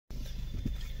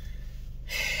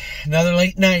Another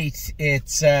late night. We're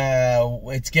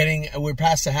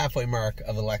past the halfway mark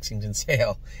of the Lexington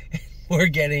sale. We're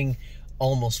getting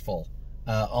almost full.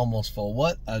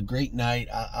 What a great night.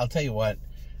 I'll tell you what,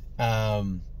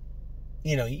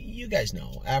 you guys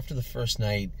know, after the first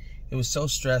night, it was so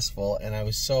stressful and I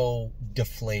was so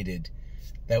deflated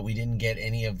that we didn't get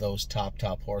any of those top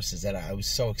horses that I was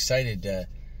so excited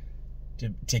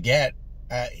to get.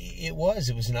 It was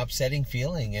an upsetting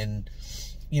feeling, and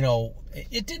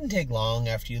it didn't take long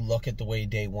after you look at the way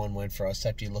day one went for us,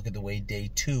 after you look at the way day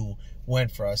two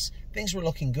went for us. Things were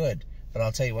looking good. But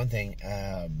I'll tell you one thing,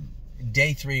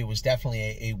 day three was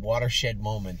definitely a watershed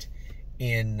moment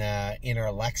in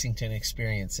our Lexington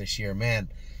experience this year. Man,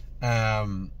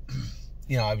 I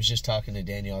was just talking to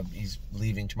Daniel. He's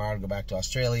leaving tomorrow to go back to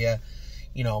Australia.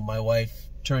 My wife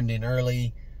turned in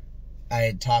early. I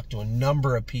had talked to a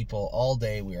number of people all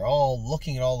day. We were all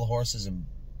looking at all the horses and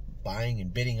buying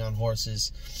and bidding on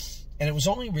horses, and it was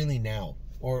only really now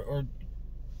or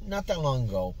not that long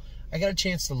ago I got a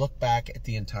chance to look back at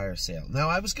the entire sale. Now,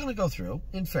 I was going to go through,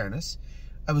 in fairness,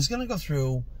 the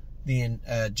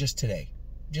just today,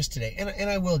 and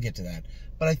I will get to that,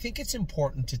 but I think it's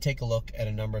important to take a look at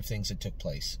a number of things that took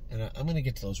place, and I'm going to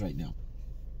get to those right now.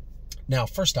 Now,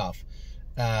 first off,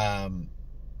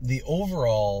 the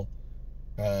overall,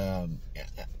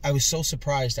 I was so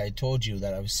surprised. I told you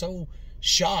that I was so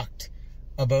shocked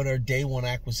about our day one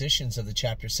acquisitions of the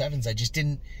Chapter 7s. I just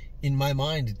didn't, in my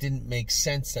mind, it didn't make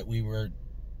sense that we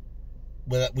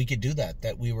could do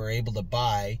that we were able to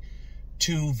buy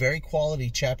two very quality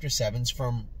Chapter 7s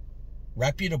from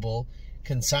reputable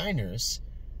consigners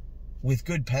with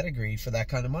good pedigree for that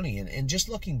kind of money. And just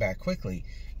looking back quickly,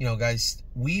 guys,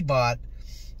 we bought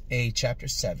a Chapter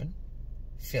 7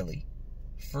 filly,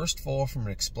 first foal from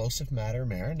an Explosive Matter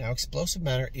mare. Now, Explosive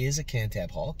Matter is a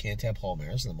Cantab Hall. Cantab Hall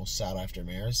mares are the most sought-after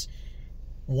mares,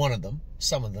 one of them,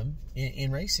 some of them,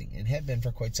 in racing, and have been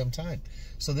for quite some time.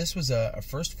 So this was a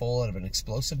first foal out of an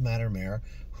Explosive Matter mare,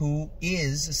 who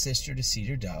is a sister to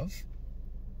Cedar Dove.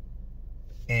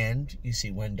 And you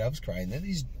see When Doves Cry, and then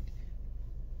he's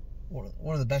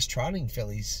one of the best trotting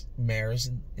fillies mares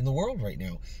in the world right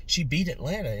now. She beat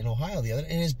Atlanta in Ohio the other,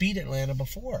 and has beat Atlanta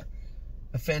before.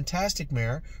 A fantastic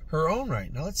mare, her own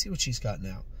right. Now let's see what she's got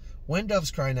now. When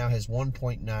Doves Cry now has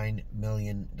 $1.9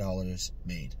 million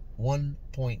made.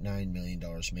 $1.9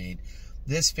 million made.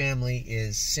 This family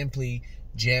is simply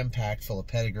jam-packed full of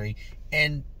pedigree,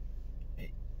 and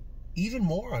even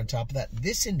more on top of that,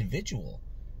 this individual,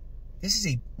 this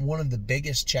is one of the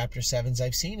biggest Chapter 7s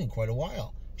I've seen in quite a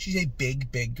while. She's a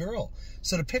big girl.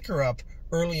 So to pick her up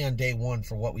early on day one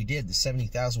for what we did, the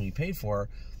 $70,000 we paid for her,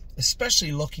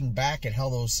 especially looking back at how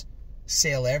those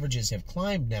sale averages have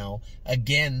climbed now,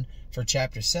 again for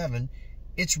Chapter 7,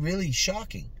 it's really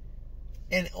shocking.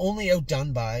 And only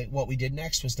outdone by what we did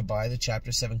next was to buy the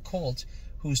Chapter 7 Colt,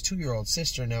 whose 2-year-old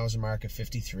sister now is a mark of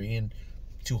 53 and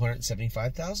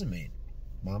 $275,000 made.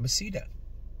 Mamacita.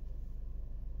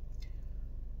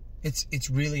 It's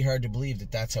really hard to believe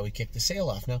that that's how we kicked the sale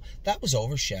off. Now, that was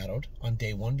overshadowed on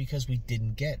day one because we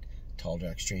didn't get Tall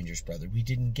Dark Stranger's brother. We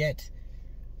didn't get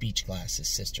Beach Glass's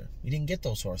sister. We didn't get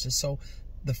those horses. So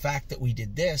the fact that we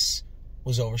did this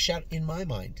was overshadowed in my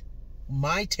mind.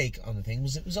 My take on the thing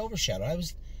was it was overshadowed. I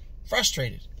was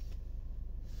frustrated.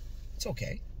 It's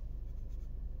okay.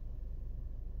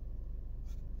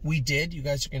 We did. You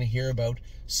guys are going to hear about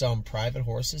some private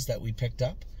horses that we picked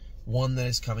up. One that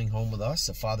is coming home with us,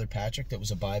 a Father Patrick that was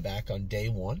a buyback on day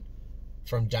one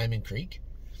from Diamond Creek.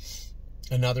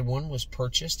 Another one was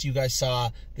purchased. You guys saw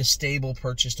the stable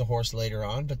purchased a horse later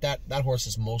on, but that horse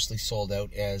is mostly sold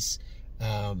out as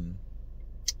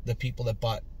the people that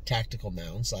bought Tactical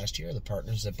Mounds last year, the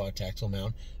partners that bought Tactical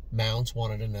Mounds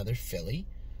wanted another filly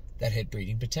that had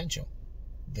breeding potential.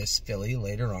 This filly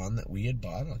later on that we had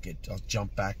bought, I'll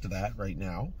jump back to that right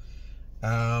now,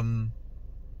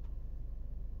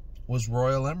 was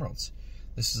Royal Emeralds.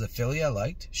 This is a filly I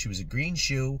liked. She was a green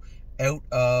shoe out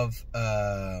of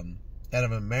an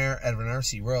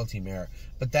RC Royalty mare,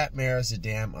 but that mare is a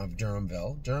dam of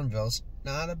Durhamville. Durhamville's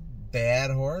not a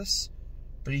bad horse,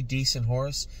 pretty decent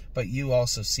horse, but you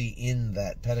also see in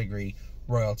that pedigree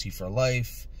Royalty for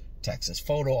Life, Texas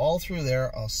Photo, all through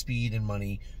there, all speed and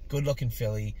money, good looking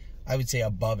filly. I would say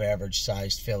above average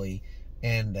sized filly,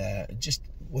 and just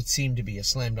what seemed to be a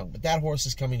slam dunk. But that horse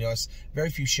is coming to us. Very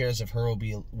few shares of her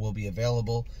will be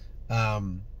available.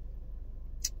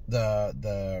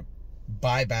 The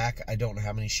buyback, I don't know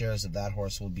how many shares of that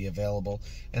horse will be available.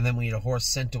 And then we had a horse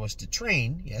sent to us to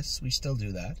train. Yes, we still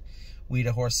do that. We had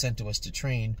a horse sent to us to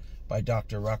train by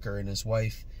Dr. Rucker and his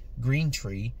wife, Green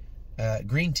Tree,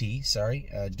 Green Tea, sorry,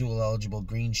 dual eligible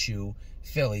green shoe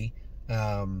filly,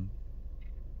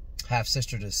 half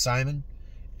sister to Simon,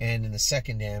 and in the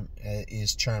second dam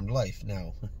is Charmed Life.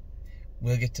 Now,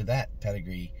 we'll get to that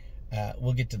pedigree.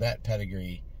 We'll get to that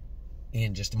pedigree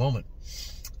in just a moment.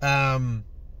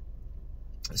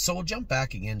 So we'll jump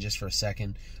back again just for a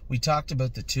second. We talked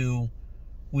about the two.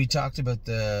 We talked about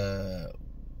the.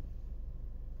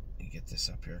 Let me get this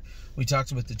up here. We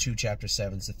talked about the two Chapter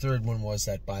 7s. The third one was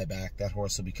that buyback. That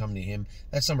horse will be coming to him.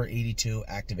 That's number 82,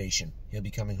 Activation. He'll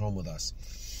be coming home with us.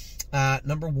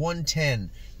 Number 110.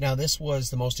 Now, this was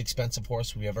the most expensive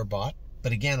horse we ever bought.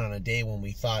 But again, on a day when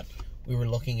we thought we were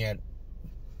looking at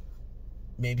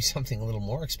maybe something a little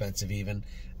more expensive even,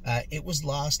 it was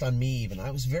lost on me even.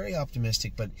 I was very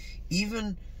optimistic, but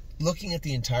even looking at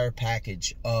the entire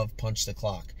package of Punch the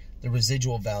Clock, the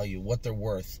residual value, what they're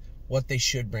worth, what they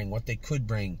should bring, what they could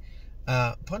bring,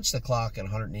 Punch the Clock at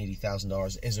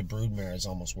 $180,000 as a broodmare is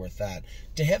almost worth that.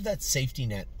 To have that safety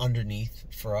net underneath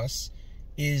for us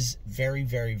is very,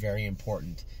 very, very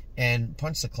important. And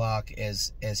Punch the Clock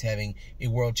as having a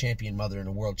world champion mother and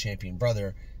a world champion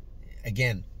brother,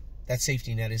 again, that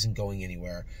safety net isn't going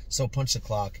anywhere. So Punch the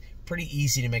Clock, pretty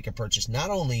easy to make a purchase. Not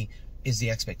only is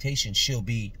the expectation she'll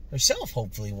be herself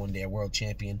hopefully one day a world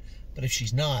champion, but if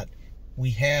she's not,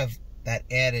 we have that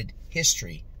added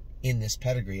history in this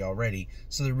pedigree already.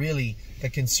 So the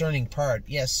concerning part,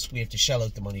 yes, we have to shell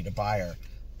out the money to buy her,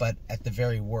 but at the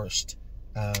very worst,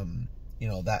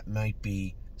 that might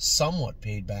be somewhat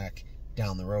paid back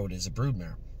down the road as a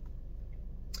broodmare.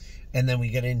 And then we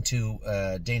get into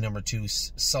day number 2,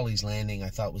 Sully's Landing. I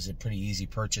thought was a pretty easy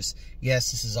purchase.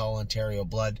 Yes, this is all Ontario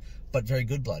blood, but very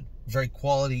good blood. Very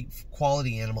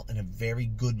quality animal and a very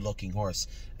good-looking horse.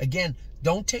 Again,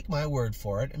 don't take my word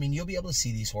for it. I mean, you'll be able to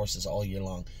see these horses all year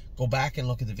long. Go back and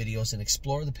look at the videos and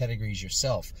explore the pedigrees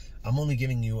yourself. I'm only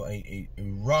giving you a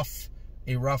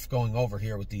rough going over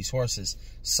here with these horses.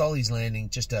 Sully's Landing,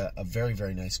 just a very,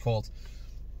 very nice colt.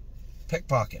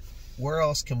 Pickpocket. Where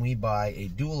else can we buy a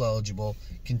dual-eligible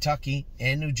Kentucky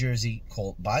and New Jersey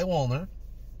colt by Walner?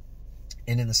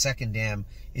 And in the second dam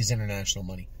is international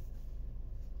money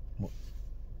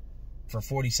for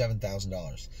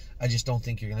 $47,000. I just don't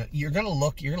think you're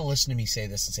gonna listen to me say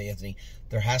this and say, Anthony,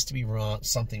 there has to be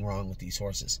something wrong with these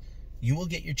horses. You will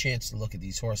get your chance to look at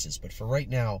these horses, but for right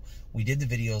now, we did the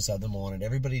videos of them. I wanted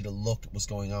everybody to look at what's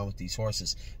going on with these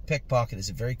horses. Pickpocket is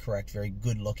a very correct, very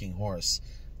good-looking horse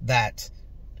that,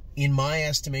 in my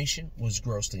estimation, was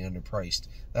grossly underpriced.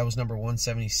 That was number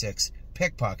 176,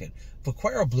 Pickpocket.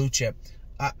 Vaquero Blue Chip,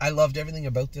 I loved everything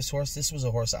about this horse. This was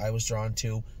a horse I was drawn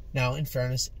to. Now, in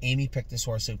fairness, Amy picked this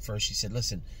horse out first. She said,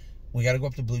 listen, we got to go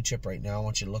up to Blue Chip right now. I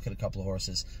want you to look at a couple of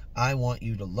horses. I want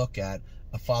you to look at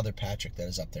a Father Patrick that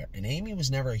is up there. And Amy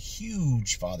was never a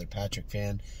huge Father Patrick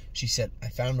fan. She said, I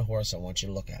found a horse I want you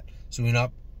to look at. So we went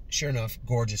up. Sure enough,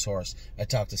 gorgeous horse. I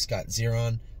talked to Scott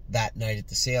Zeron that night at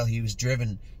the sale. He was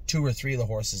driven 2 or 3 of the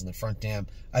horses in the front dam.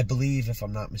 I believe, if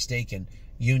I'm not mistaken,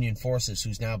 Union Forces,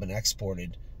 who's now been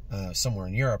exported somewhere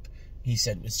in Europe, he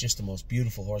said it was just the most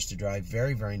beautiful horse to drive.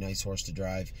 Very, very nice horse to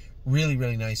drive. Really,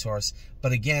 really nice horse.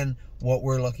 But again, what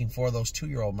we're looking for, those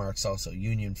 2-year-old marks also.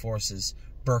 Union Forces,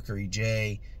 Berkery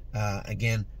J,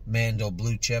 again, Mando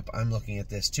Blue Chip. I'm looking at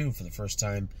this too for the first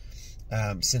time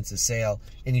since the sale.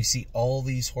 And you see all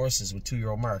these horses with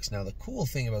 2-year-old marks. Now, the cool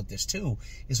thing about this too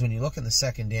is when you look in the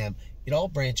second dam, it all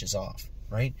branches off,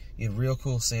 right? You have Real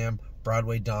Cool Sam,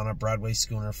 Broadway Donna, Broadway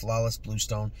Schooner, Flawless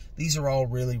Bluestone. These are all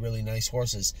really, really nice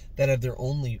horses that have their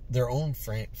own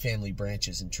family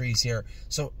branches and trees here.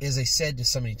 So, as I said to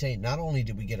somebody today, not only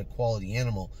did we get a quality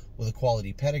animal with a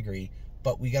quality pedigree,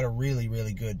 but we got a really,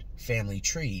 really good family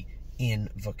tree in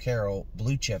Vaquero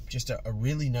Blue Chip. Just a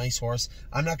really nice horse.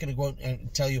 I'm not going to go out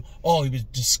and tell you, oh, he was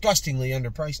disgustingly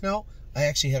underpriced. No, I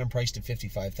actually had him priced at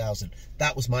 $55,000.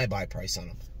 That was my buy price on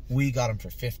him. We got him for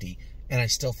 $50,000. And I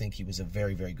still think he was a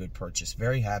very, very good purchase.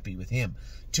 Very happy with him.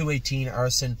 218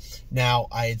 Arson. Now,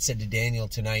 I had said to Daniel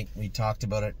tonight, we talked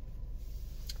about it,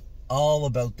 all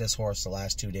about this horse the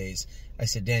last 2 days. I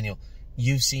said, Daniel,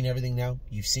 you've seen everything now.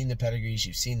 You've seen the pedigrees.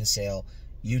 You've seen the sale.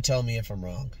 You tell me if I'm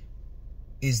wrong.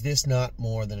 Is this not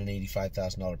more than an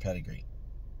 $85,000 pedigree?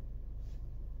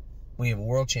 We have a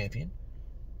world champion.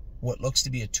 What looks to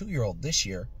be a 2-year-old this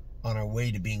year, on our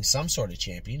way to being some sort of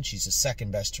champion. She's the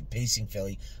second best pacing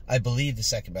filly. I believe the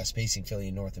second best pacing filly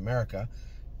in North America.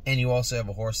 And you also have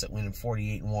a horse that went in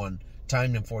 48-1,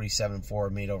 timed in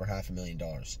 47-4, made over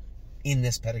 $500,000 in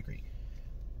this pedigree.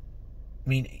 I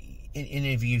mean, and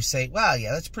if you say, well,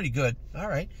 yeah, that's pretty good. All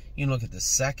right. You can look at the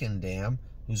second dam,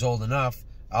 who's old enough,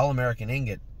 All-American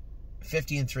Ingot,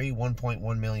 50-3,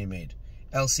 1.1 million made.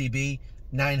 LCB,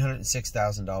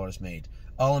 $906,000 made.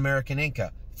 All-American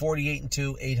Inca,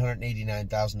 48-2,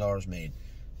 $889,000 made.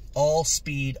 All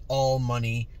speed, all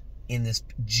money in this,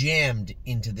 jammed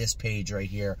into this page right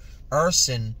here.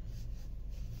 Arson,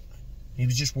 he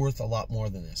was just worth a lot more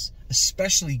than this,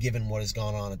 especially given what has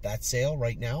gone on at that sale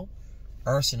right now.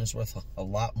 Arson is worth a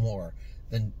lot more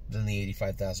than the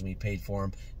 $85,000 we paid for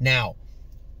him. Now,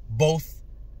 where's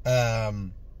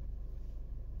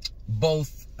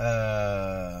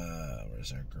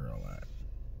our girl at?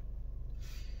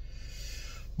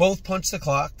 Both Punch the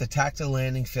Clock, the Tactile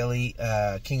Landing filly,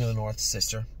 King of the North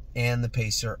sister, and the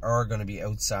Pacer are going to be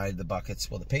outside the buckets.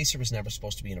 Well, the Pacer was never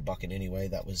supposed to be in a bucket anyway.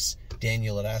 That was,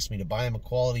 Daniel had asked me to buy him a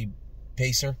quality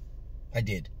Pacer. I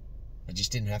did. I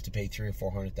just didn't have to pay $300,000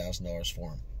 or $400,000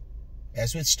 for him.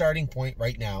 As with Starting Point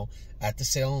right now, at the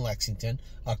sale in Lexington,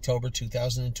 October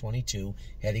 2022,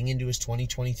 heading into his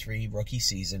 2023 rookie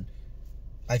season,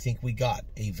 I think we got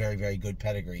a very, very good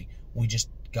pedigree. We just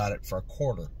got it for a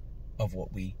quarter of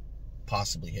what we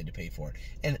possibly had to pay for it.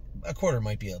 And a quarter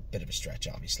might be a bit of a stretch,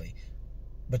 obviously,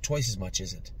 but twice as much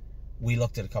isn't. We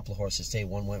looked at a couple of horses today.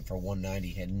 One went for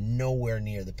 $190, had nowhere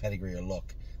near the pedigree or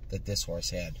look that this horse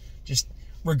had. Just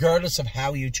regardless of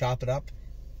how you chop it up,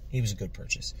 he was a good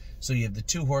purchase. So you have the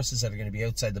two horses that are going to be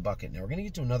outside the bucket. Now we're going to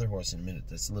get to another horse in a minute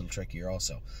that's a little trickier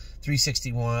also.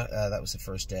 361, that was the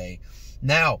first day.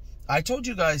 Now, I told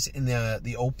you guys in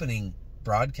the opening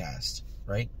broadcast,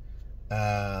 right?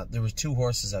 There was two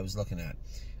horses I was looking at.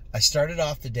 I started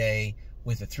off the day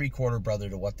with a 3/4 brother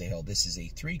to What the Hell. This is a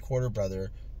 3/4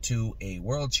 brother to a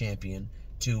world champion,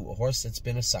 to a horse that's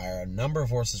been a sire. A number of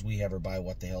horses we have are by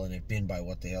What the Hell and have been by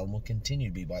What the Hell and will continue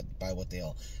to be by What the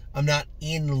Hell. I'm not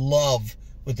in love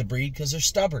with the breed because they're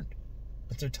stubborn,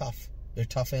 but they're tough. They're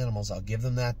tough animals. I'll give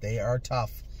them that. They are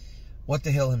tough. What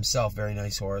the Hell himself, very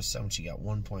nice horse. How much you got?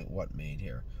 What made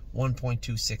here?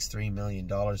 $1.263 million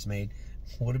made.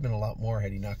 Would have been a lot more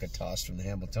had he not got tossed from the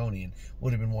Hamiltonian.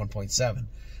 Would have been 1.7.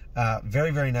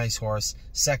 Very, very nice horse.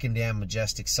 Second dam,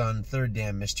 Majestic Sun. Third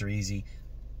dam, Mr. Easy.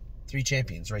 3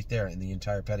 champions right there in the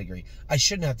entire pedigree. I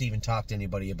shouldn't have to even talk to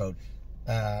anybody about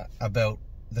the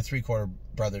 3/4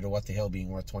 brother to What the Hell being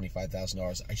worth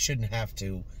 $25,000. I shouldn't have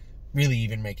to really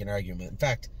even make an argument. In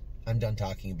fact, I'm done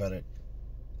talking about it.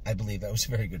 I believe that was a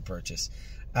very good purchase.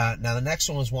 Now, the next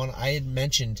one was one I had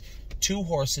mentioned, 2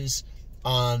 horses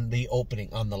on the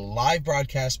opening, on the live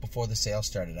broadcast before the sale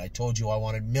started. I told you I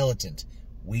wanted Militant.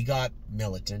 We got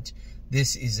Militant.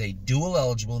 This is a dual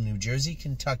eligible New Jersey,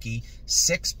 Kentucky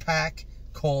 6-pack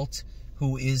colt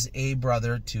who is a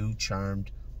brother to Charmed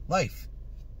Life.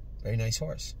 Very nice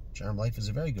horse. Charmed Life is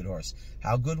a very good horse.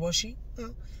 How good was she?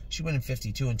 Well, she went in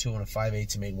 52-2 and a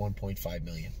 5/8 and made $1.5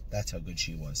 million. That's how good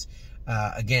she was.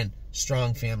 Again,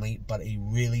 strong family, but a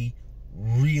really,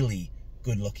 really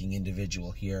good-looking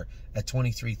individual here at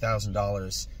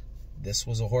 $23,000. This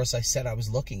was a horse I said I was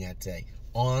looking at today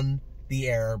on the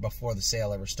air before the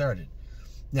sale ever started.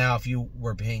 Now, if you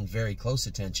were paying very close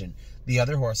attention, the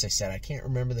other horse I said, I can't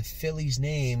remember the filly's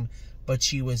name, but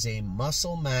she was a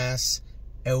muscle mass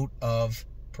out of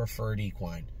Preferred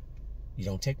Equine. You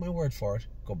don't take my word for it.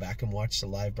 Go back and watch the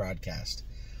live broadcast.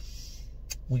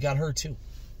 We got her too.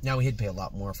 Now, we had to pay a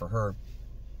lot more for her.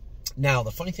 Now,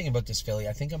 the funny thing about this filly,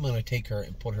 I think I'm going to take her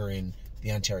and put her in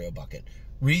the Ontario bucket.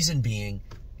 Reason being,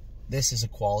 this is a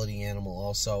quality animal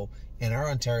also, and our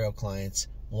Ontario clients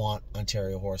want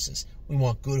Ontario horses. We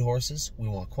want good horses. We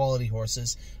want quality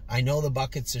horses. I know the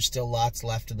buckets, there's still lots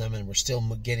left of them, and we're still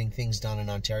getting things done in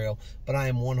Ontario, but I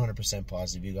am 100%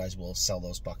 positive you guys will sell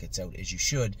those buckets out, as you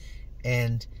should.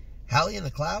 And Halley in the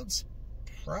Clouds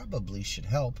probably should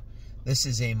help. This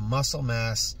is a muscle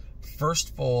mass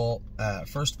first foal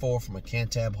from a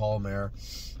Cantab Hall mare.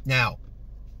 Now,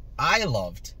 I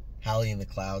loved Halley in the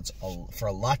Clouds for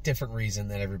a lot different reason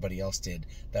than everybody else did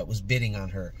that was bidding on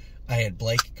her. I had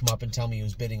Blake come up and tell me he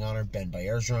was bidding on her. Ben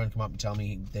Bergeron come up and tell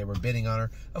me they were bidding on her.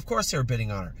 Of course they were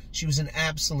bidding on her. She was an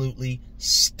absolutely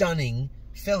stunning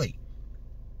filly.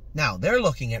 Now, they're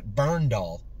looking at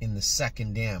Barndoll in the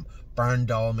second dam.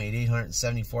 Barndoll made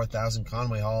 $874,000.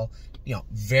 Conway Hall, you know,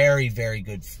 very, very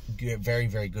good, very,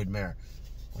 very good mare.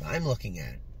 When I'm looking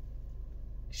at it,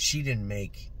 she didn't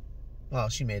make, well,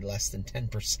 she made less than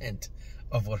 10%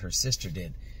 of what her sister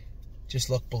did. Just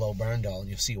look below Barndoll and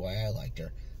you'll see why I liked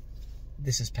her.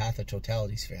 This is Patho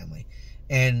Totality's family.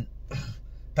 And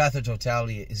Patho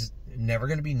Totality is never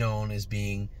going to be known as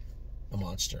being a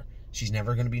monster. She's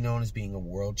never going to be known as being a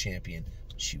world champion.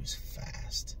 She was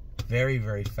fast. Very,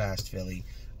 very fast filly.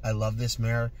 I love this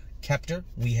mare. Kept her.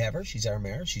 We have her. She's our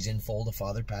mare. She's in foal to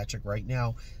Father Patrick right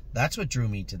now. That's what drew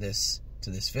me to this to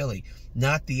this filly.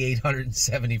 Not the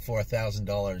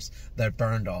 $874,000 that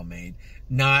Burndahl made.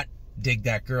 Not Dig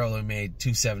That Girl who made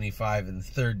 $275 in the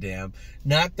third dam.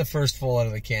 Not the first full out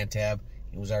of the Cantab.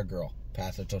 It was our girl,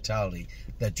 Path of Totality,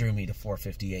 that drew me to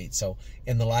 $458. So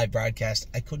in the live broadcast,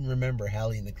 I couldn't remember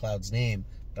Hallie in the Cloud's name,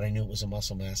 but I knew it was a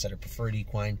muscle mass at her preferred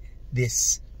equine.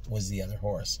 This was the other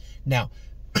horse. Now,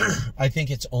 I think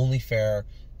it's only fair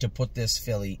to put this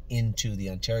filly into the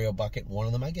Ontario bucket. One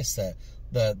of them, I guess, the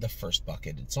first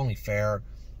bucket. It's only fair.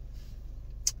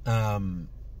 Why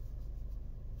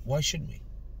shouldn't we?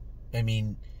 I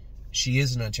mean, she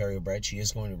is an Ontario bred. She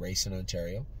is going to race in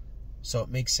Ontario. So it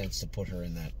makes sense to put her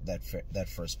in that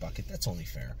first bucket. That's only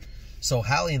fair. So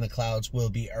Hallie in the Clouds will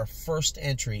be our first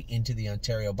entry into the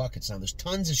Ontario buckets. Now, there's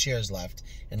tons of shares left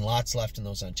and lots left in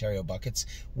those Ontario buckets.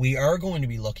 We are going to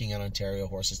be looking at Ontario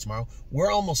horses tomorrow.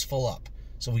 We're almost full up.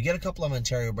 So we get a couple of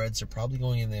Ontario breds. They're probably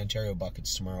going in the Ontario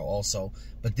buckets tomorrow also.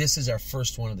 But this is our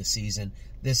first one of the season.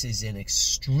 This is an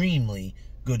extremely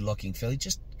good-looking filly.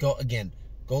 Just go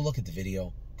look at the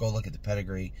video. Go look at the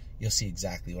pedigree. You'll see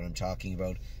exactly what I'm talking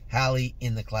about. Hallie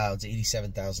in the Clouds,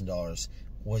 $87,000,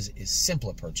 was as simple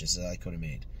a purchase as I could have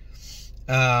made.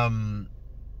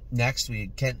 Next,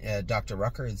 we had Dr.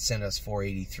 Rucker had sent us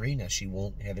 $483. Now, she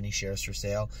won't have any shares for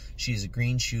sale. She is a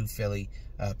green shoe filly,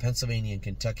 Pennsylvania and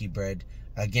Kentucky bred.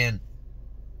 Again,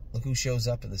 look who shows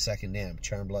up in the second dam,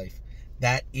 Charmed Life.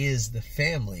 That is the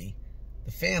family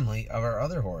of our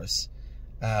other horse,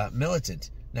 Militant.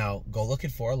 Now, go look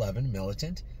at 411,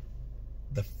 Militant.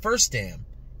 The first dam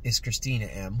is Christina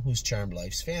M., who's Charmed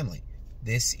Life's family.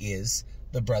 This is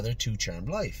the brother to Charmed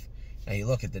Life. Now, you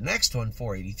look at the next one,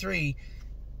 483,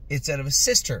 it's out of a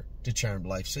sister to Charmed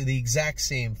Life. So the exact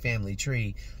same family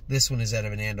tree. This one is out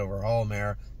of an Andover Hall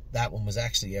mare. That one was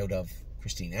actually out of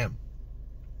Christina M.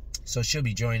 So she'll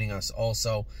be joining us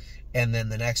also. And then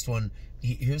the next one,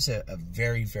 here's a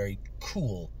very, very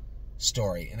cool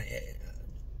story. And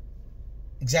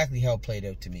exactly how it played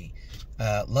out to me.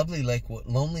 Lonely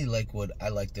Lakewood, I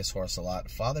like this horse a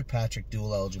lot. Father Patrick,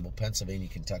 dual eligible, Pennsylvania,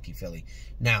 Kentucky filly.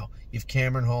 Now, you have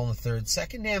Cameron Hall in the third.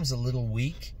 Second dam's a little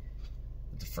weak.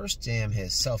 But the first dam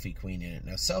has Selfie Queen in it.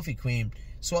 Now, Selfie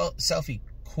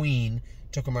Queen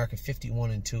took a mark of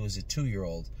 51-2 as a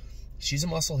 2-year-old. She's a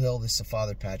Muscle Hill. This is a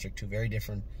Father Patrick. Two very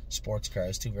different sports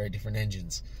cars, two very different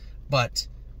engines. But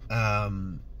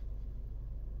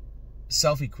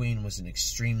Selfie Queen was an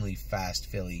extremely fast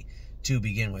filly to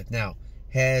begin with. Now,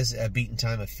 has a beaten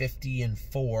time of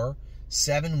 50-4,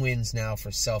 7 wins now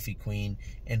for Selfie Queen,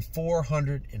 and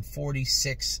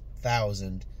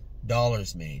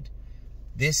 $446,000 made.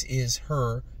 This is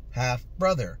her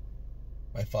half-brother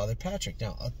by Father Patrick.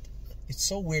 Now, it's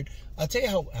so weird. I'll tell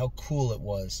you how cool it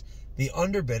was. The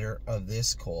underbidder of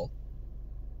this colt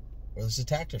was the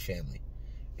Tactor family.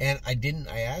 And I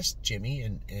asked Jimmy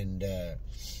and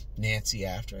Nancy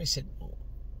after. I said,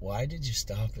 why did you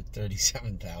stop at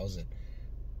 $37,000?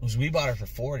 Because we bought her for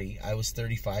 $40. I was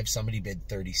 $35. Somebody bid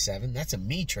 $37. That's a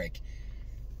me trick.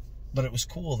 But it was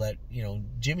cool that,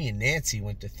 Jimmy and Nancy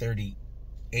went to $38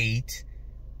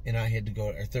 and I had to go,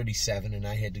 or $37 and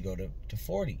I had to go to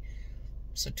 $40.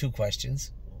 So 2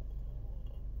 questions.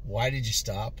 Why did you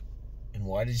stop? And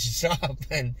why did you stop?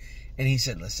 And he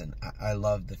said, listen, I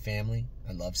love the family.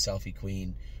 I love Selfie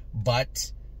Queen.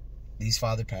 But these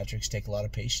Father Patricks take a lot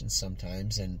of patience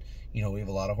sometimes. And, we have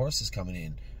a lot of horses coming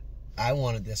in. I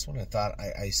wanted this one.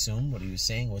 I assumed what he was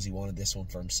saying was he wanted this one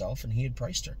for himself. And he had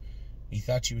priced her. He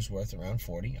thought she was worth around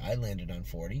 40. I landed on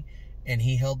 40. And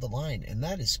he held the line. And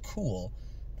that is cool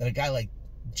that a guy like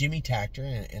Jimmy Tactor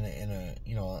and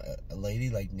a lady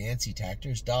like Nancy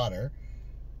Tactor's daughter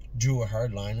drew a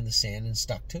hard line in the sand and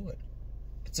stuck to it.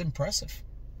 It's impressive.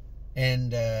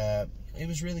 And it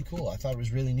was really cool. I thought it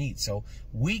was really neat. So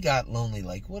we got Lonely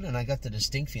Lakewood, and I got the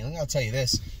distinct feeling. I'll tell you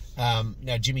this.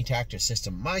 Now, Jimmy Tactor's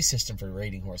system, my system for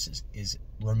rating horses is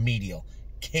remedial,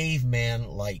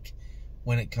 caveman-like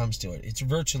when it comes to it. It's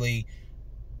virtually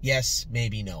yes,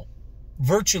 maybe no.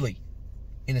 Virtually,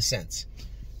 in a sense.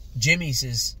 Jimmy's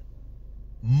is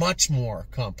much more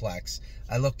complex.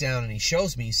 I look down and he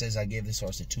shows me, he says, I gave this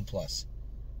horse a 2+.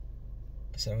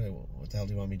 I said, okay, what the hell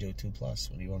do you want me to do with 2+? What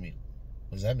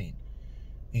does that mean?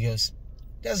 He goes,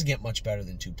 doesn't get much better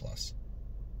than 2+.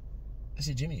 I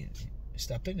said, Jimmy,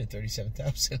 stop bidding at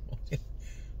 $37,000. What do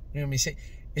you want me to say?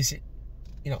 Is it,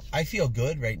 I feel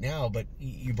good right now, but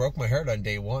you broke my heart on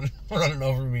day one, running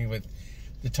over me with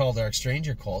the Tall Dark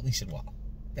Stranger colt. And he said, well,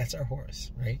 that's our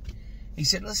horse, right? He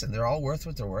said, listen, they're all worth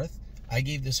what they're worth. I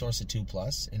gave this horse a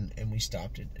 2+, and we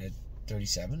stopped it at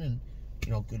 37, and,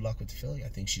 good luck with the filly. I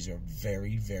think she's a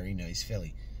very, very nice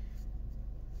filly.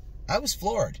 I was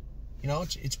floored. You know,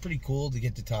 it's pretty cool to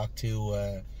get to talk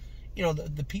to, you know,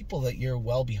 the people that you're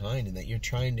well behind and that you're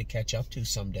trying to catch up to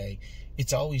someday.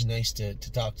 It's always nice to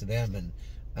talk to them. And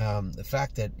the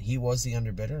fact that he was the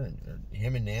underbidder, and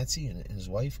him and Nancy and his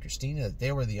wife, Christina, that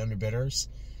they were the underbidders,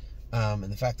 and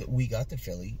the fact that we got the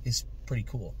filly is pretty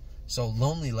cool. So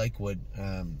Lonely Lakewood,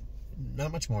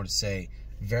 not much more to say.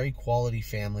 Very quality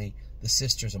family. The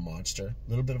sister's a monster. A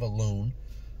little bit of a loon,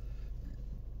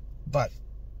 but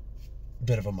a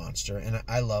bit of a monster. And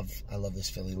I love this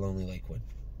filly, Lonely Lakewood.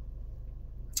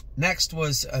 Next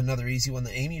was another easy one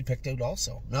that Amy had picked out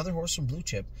also. Another horse from Blue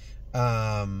Chip,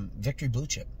 Victory Blue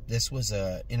Chip. This was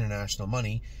international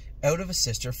money out of a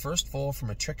sister, first foal from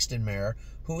a Trixton mare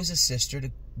who was a sister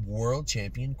to world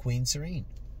champion Queen Serene.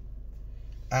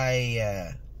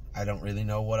 I don't really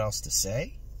know what else to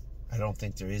say. I don't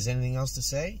think there is anything else to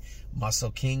say.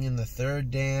 Muscle King in the third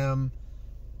dam.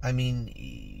 I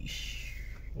mean,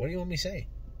 what do you want me to say?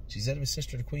 She's out of a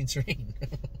sister to Queen Serene.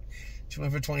 She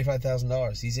went for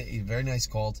 $25,000. He's a very nice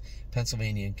colt.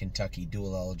 Pennsylvania and Kentucky,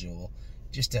 dual eligible.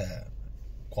 Just a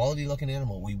quality looking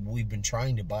animal. We've been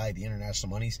trying to buy the international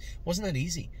monies. Wasn't that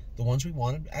easy? The ones we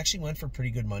wanted actually went for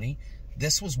pretty good money.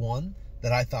 This was one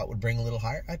that I thought would bring a little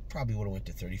higher. I probably would have went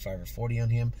to 35 or 40 on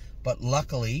him. But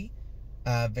luckily,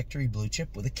 Victory Blue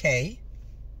Chip with a K.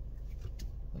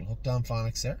 Little hooked on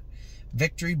phonics there.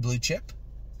 Victory Blue Chip,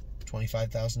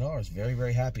 $25,000. Very,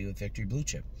 very happy with Victory Blue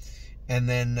Chip. And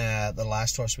then the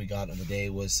last horse we got on the day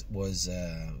was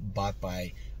bought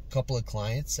by a couple of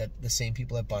clients, that the same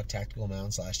people that bought Tactical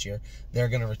Mounds last year. They're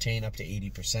going to retain up to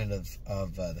 80%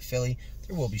 of the filly.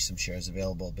 There will be some shares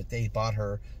available, but they bought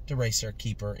her to race her,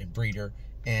 keep her, and breed her.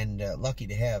 And lucky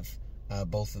to have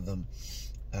both of them.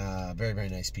 Very, very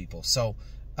nice people. So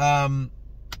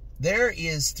there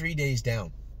is 3 days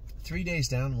down. 3 days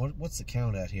down. What's the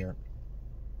count at here?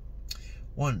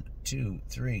 1, 2,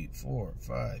 3, 4,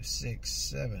 5, 6,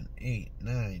 7, 8,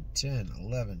 9, 10,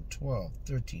 11, 12,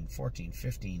 13, 14,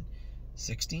 15,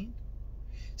 16?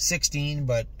 16,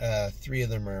 but 3 of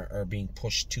them are being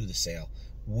pushed to the sale.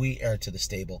 We are to the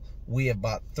stable. We have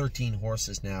bought 13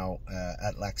 horses now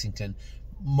at Lexington.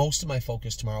 Most of my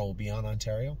focus tomorrow will be on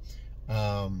Ontario.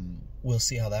 We'll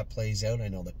see how that plays out. I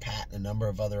know that Pat and a number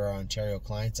of other Ontario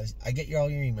clients, I get all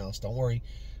your emails, don't worry,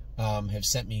 have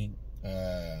sent me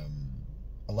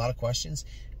a lot of questions.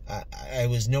 I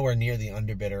was nowhere near the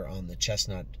underbidder on the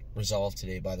Chestnut Resolve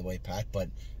today, by the way, Pat, but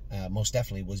most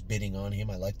definitely was bidding on him.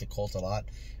 I like the colt a lot.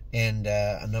 And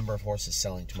a number of horses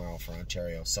selling tomorrow for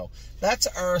Ontario. So that's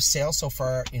our sale so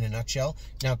far in a nutshell.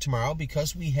 Now tomorrow,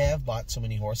 because we have bought so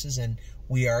many horses and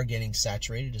we are getting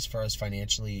saturated as far as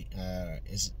financially,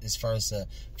 as far as the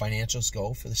financials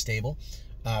go for the stable,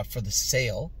 for the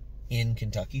sale in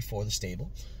Kentucky for the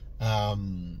stable,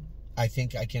 I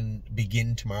think I can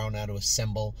begin tomorrow now to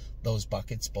assemble those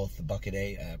buckets, both the bucket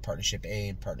A, partnership A,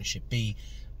 and partnership B.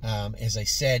 As I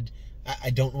said,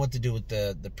 I don't know what to do with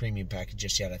the premium package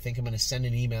just yet. I think I'm going to send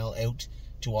an email out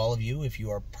to all of you. If you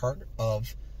are part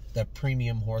of the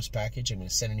premium horse package, I'm going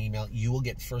to send an email. You will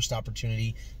get first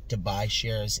opportunity to buy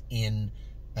shares in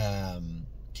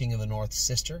King of the North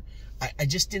sister. I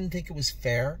just didn't think it was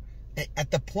fair. At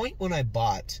the point when I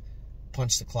bought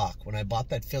Punch the Clock, when I bought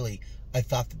that filly, I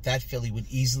thought that filly would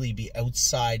easily be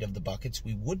outside of the buckets.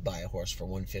 We would buy a horse for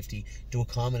 $150 to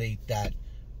accommodate that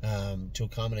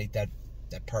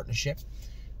that partnership,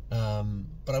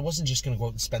 but I wasn't just going to go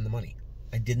out and spend the money.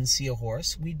 I didn't see a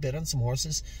horse. We'd bid on some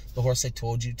horses. The horse I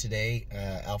told you today,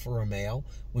 Alfa Romeo,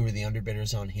 we were the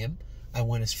underbidders on him. I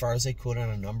went as far as I could on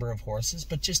a number of horses,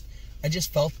 but I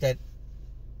just felt that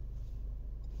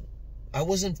I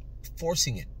wasn't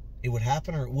forcing it. It would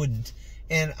happen or it wouldn't,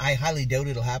 and I highly doubt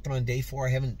it'll happen on day 4.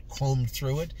 I haven't combed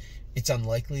through it. It's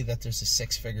unlikely that there's a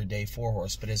 6-figure day 4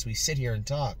 horse, but as we sit here and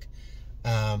talk,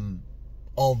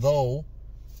 although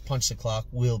Punch the Clock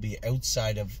will be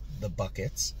outside of the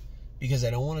buckets, because I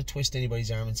don't want to twist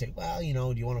anybody's arm and say, well, you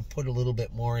know, do you want to put a little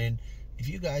bit more in? If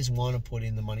you guys want to put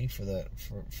in the money for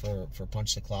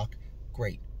Punch the Clock,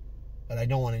 great. But I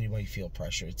don't want anybody to feel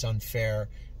pressure. It's unfair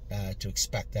to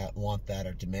expect that, want that,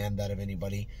 or demand that of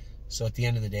anybody. So at the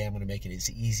end of the day, I'm going to make it as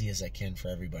easy as I can for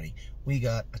everybody. We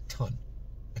got a ton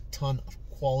of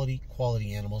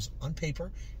quality animals on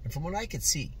paper, and from what I could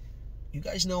see, you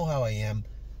guys know how I am.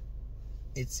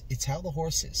 It's how the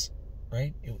horse is,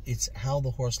 right? It's how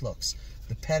the horse looks.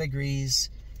 The pedigrees,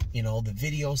 you know, the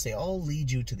videos, they all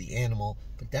lead you to the animal,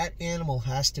 but that animal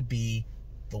has to be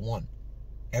the one.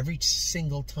 Every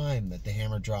single time that the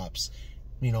hammer drops,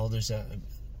 you know, there's a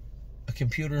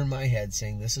computer in my head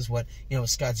saying this is what, you know,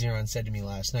 Scott Zeron said to me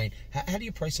last night. How do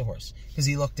you price a horse? Because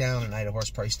he looked down and I had a horse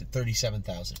priced at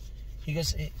 $37,000. He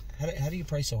goes, hey, how do you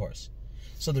price a horse?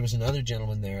 So there was another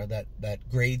gentleman there that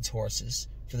grades horses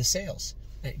for the sales.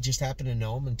 I just happened to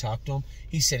know him and talk to him.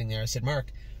 He's sitting there. I said,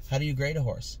 Mark, how do you grade a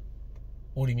horse?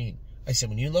 What do you mean? I said,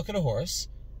 when you look at a horse,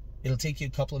 it'll take you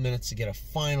a couple of minutes to get a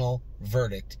final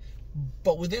verdict.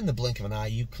 But within the blink of an eye,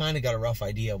 you kind of got a rough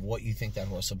idea of what you think that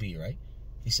horse will be, right?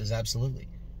 He says, absolutely.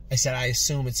 I said, I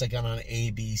assume it's like on an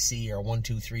A, B, C, or 1,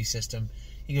 2, 3 system.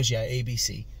 He goes, yeah, A, B,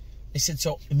 C. I said,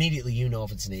 so immediately you know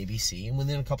if it's an A, B, C, and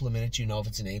within a couple of minutes you know if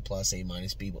it's an A plus, A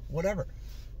minus, B, whatever.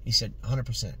 He said,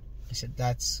 100%. I said,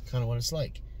 that's kind of what it's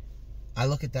like. I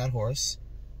look at that horse.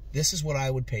 This is what I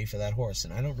would pay for that horse,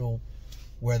 and I don't know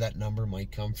where that number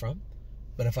might come from,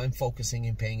 but if I'm focusing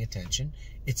and paying attention,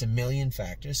 it's a million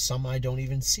factors. Some I don't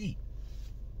even see.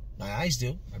 My eyes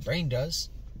do. My brain does.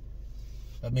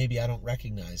 But maybe I don't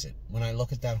recognize it. When I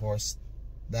look at that horse,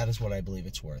 that is what I believe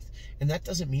it's worth. And that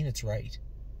doesn't mean it's right.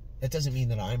 That doesn't mean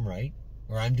that I'm right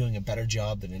or I'm doing a better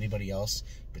job than anybody else.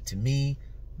 But to me,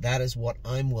 that is what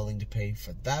I'm willing to pay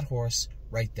for that horse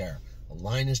right there. A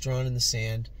line is drawn in the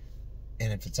sand,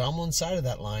 and if it's on one side of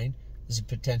that line, there's a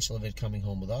potential of it coming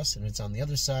home with us. And if it's on the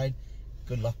other side,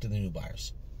 good luck to the new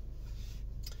buyers.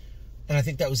 And I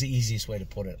think that was the easiest way to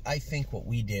put it. I think what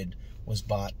we did was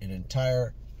bought an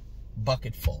entire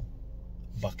buckets full,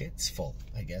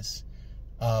 I guess,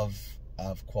 of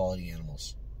quality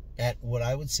animals at what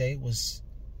I would say was,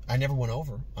 I never went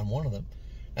over on one of them.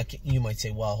 You might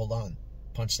say, well, hold on,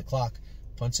 punch the clock.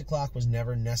 Punch the clock was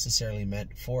never necessarily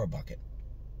meant for a bucket.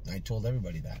 I told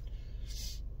everybody that.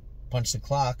 Punch the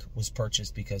clock was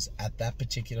purchased because at that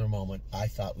particular moment, I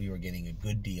thought we were getting a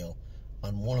good deal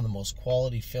on one of the most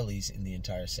quality fillies in the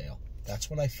entire sale. That's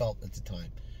what I felt at the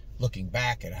time. Looking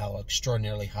back at how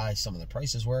extraordinarily high some of the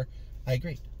prices were, I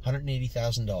agree.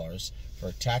 $180,000 for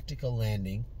a tactical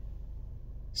landing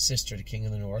sister to King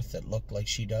of the North that looked like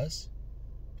she does.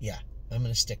 Yeah, I'm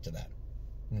going to stick to that.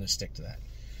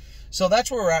 So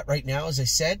that's where we're at right now. As I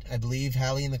said, I believe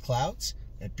Hallie in the Clouds,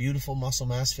 that beautiful muscle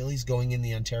mass fillies going in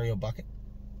the Ontario bucket.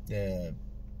 The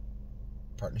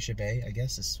Partnership A, I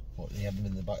guess, is what they have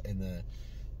them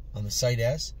on the site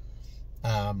as.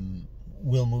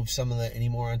 We'll move some of the any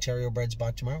more Ontario breds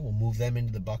bought tomorrow. We'll move them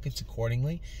into the buckets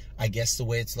accordingly. I guess the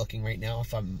way it's looking right now,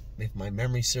 if my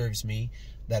memory serves me,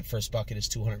 that first bucket is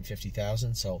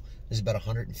 $250,000. So there's about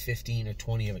 115 or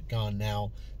 20 of it gone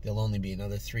now. There'll only be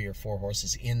another 3 or 4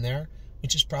 horses in there,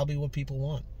 which is probably what people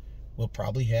want. We'll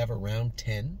probably have around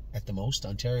 10 at the most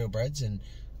Ontario breds, and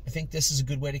I think this is a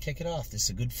good way to kick it off. This is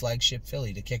a good flagship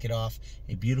filly to kick it off.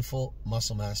 A beautiful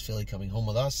muscle mass filly coming home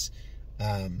with us.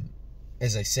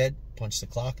 As I said, Punch the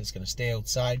Clock is going to stay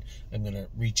outside. I'm going to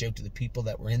reach out to the people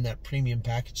that were in that premium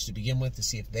package to begin with to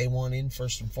see if they want in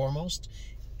first and foremost,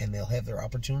 and they'll have their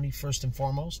opportunity first and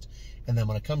foremost. And then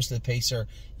when it comes to the Pacer,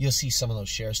 you'll see some of those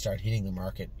shares start hitting the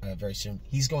market very soon.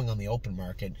 He's going on the open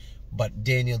market, but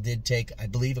Daniel did take, I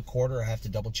believe, a quarter. I have to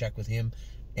double check with him,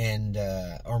 and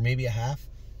or maybe a half.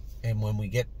 And when we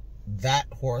get that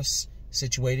horse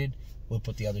situated, we'll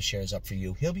put the other shares up for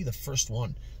you. He'll be the first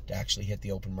one to actually hit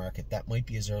the open market. That might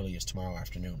be as early as tomorrow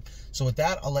afternoon. So with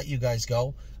that, I'll let you guys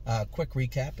go. Quick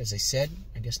recap, as I said,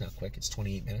 I guess not quick, it's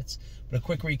 28 minutes, but a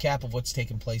quick recap of what's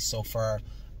taken place so far.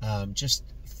 Just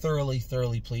thoroughly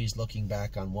pleased looking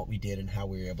back on what we did and how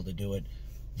we were able to do it.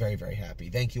 Very, very happy.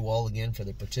 Thank you all again for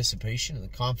the participation and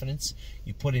the confidence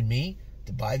you put in me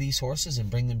to buy these horses and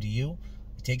bring them to you.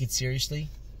 I take it seriously.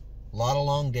 A lot of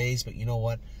long days, but you know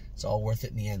what? It's all worth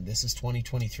it in the end. This is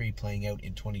 2023 playing out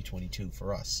in 2022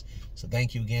 for us. So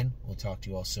thank you again. We'll talk to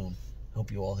you all soon.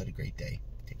 Hope you all had a great day.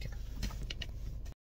 Take care.